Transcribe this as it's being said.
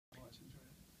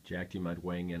Jack, do you mind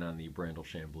weighing in on the Brandel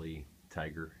Chambly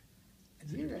Tiger?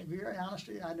 To be very honest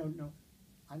with you, I don't know.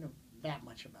 I know that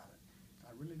much about it. I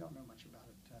really don't know much about it.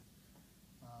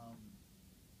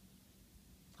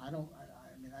 I don't.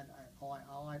 I mean, all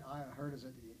I heard is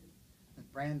that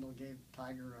Brandel gave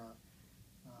Tiger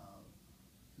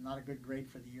not a good grade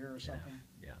for the year or something.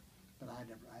 Yeah. But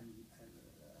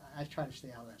I try to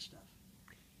stay out of that stuff.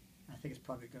 I think it's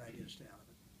probably a good idea to stay out of it.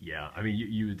 Yeah, I mean,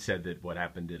 you had said that what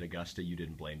happened at Augusta, you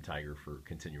didn't blame Tiger for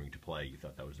continuing to play. You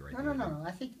thought that was the right thing to do. No.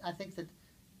 I think that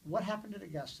what happened at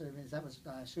Augusta, I mean,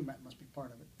 I assume that must be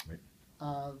part of it. Right.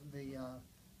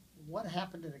 What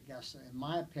happened at Augusta, in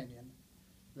my opinion,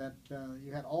 that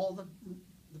you had all the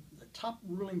top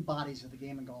ruling bodies of the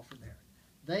game of golf were there.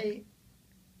 They,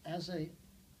 as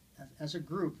a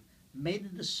group, made a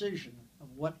decision of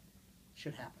what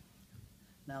should happen.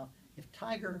 Now, if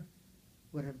Tiger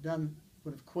would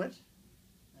have quit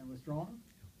and withdrawn,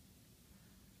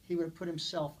 he would have put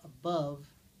himself above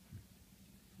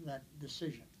that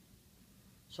decision.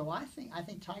 So I think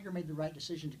Tiger made the right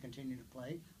decision to continue to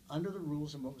play under the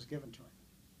rules and what was given to him.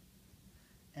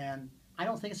 And I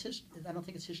don't think it's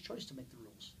his choice to make the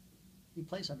rules. He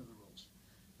plays under the rules,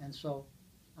 and so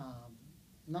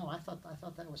no, I thought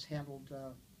that was handled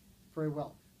very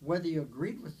well. Whether you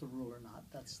agreed with the rule or not,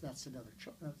 that's another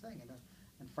thing.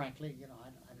 And frankly, you know,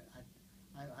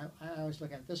 I always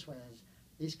look at it this way: as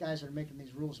these guys that are making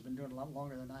these rules have been doing it a lot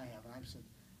longer than I have, and I've said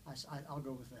I'll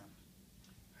go with them.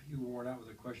 Are you worn out with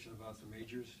a question about the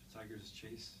majors, Tiger's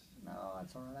chase? No,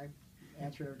 that's all right. I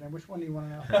answer every time. Which one do you want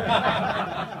to know?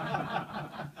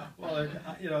 Well,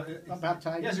 you know, about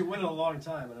Tiger. He hasn't won in a long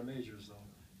time in a majors, though.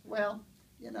 Well,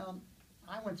 you know,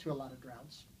 I went through a lot of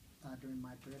droughts during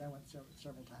my period. I went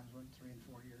several times, went 3 and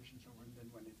 4 years, and so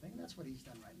didn't win anything. That's what he's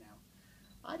done right now.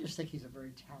 I just think he's a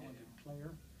very talented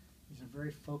player. He's a very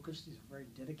focused. He's a very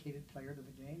dedicated player to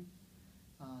the game.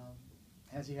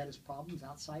 Has he had his problems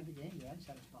outside the game? Yeah, he's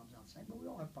had his problems outside, but we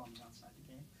all have problems outside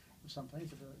the game. There's some things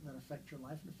that affect your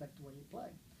life and affect the way you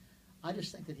play. I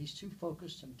just think that he's too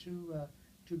focused and too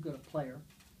good a player.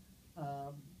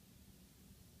 I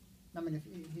mean, if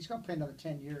he's going to play another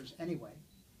 10 years anyway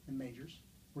in majors,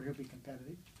 where he'll be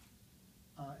competitive.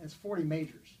 It's 40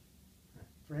 majors.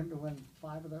 For him to win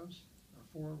 5 of those, or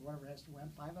 4, whatever he has to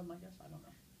win, 5 of them, I guess, I don't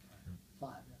know. 5.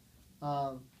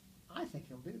 Yeah. I think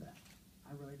he'll do that.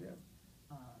 I really do.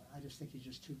 I just think he's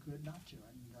just too good not to.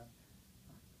 And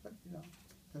but you know,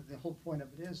 the whole point of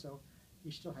it is, though,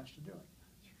 he still has to do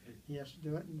it. He has to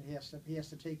do it, and he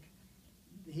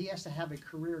has to have a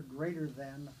career greater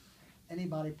than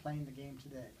anybody playing the game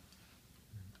today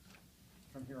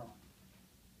from here on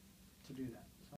to do that.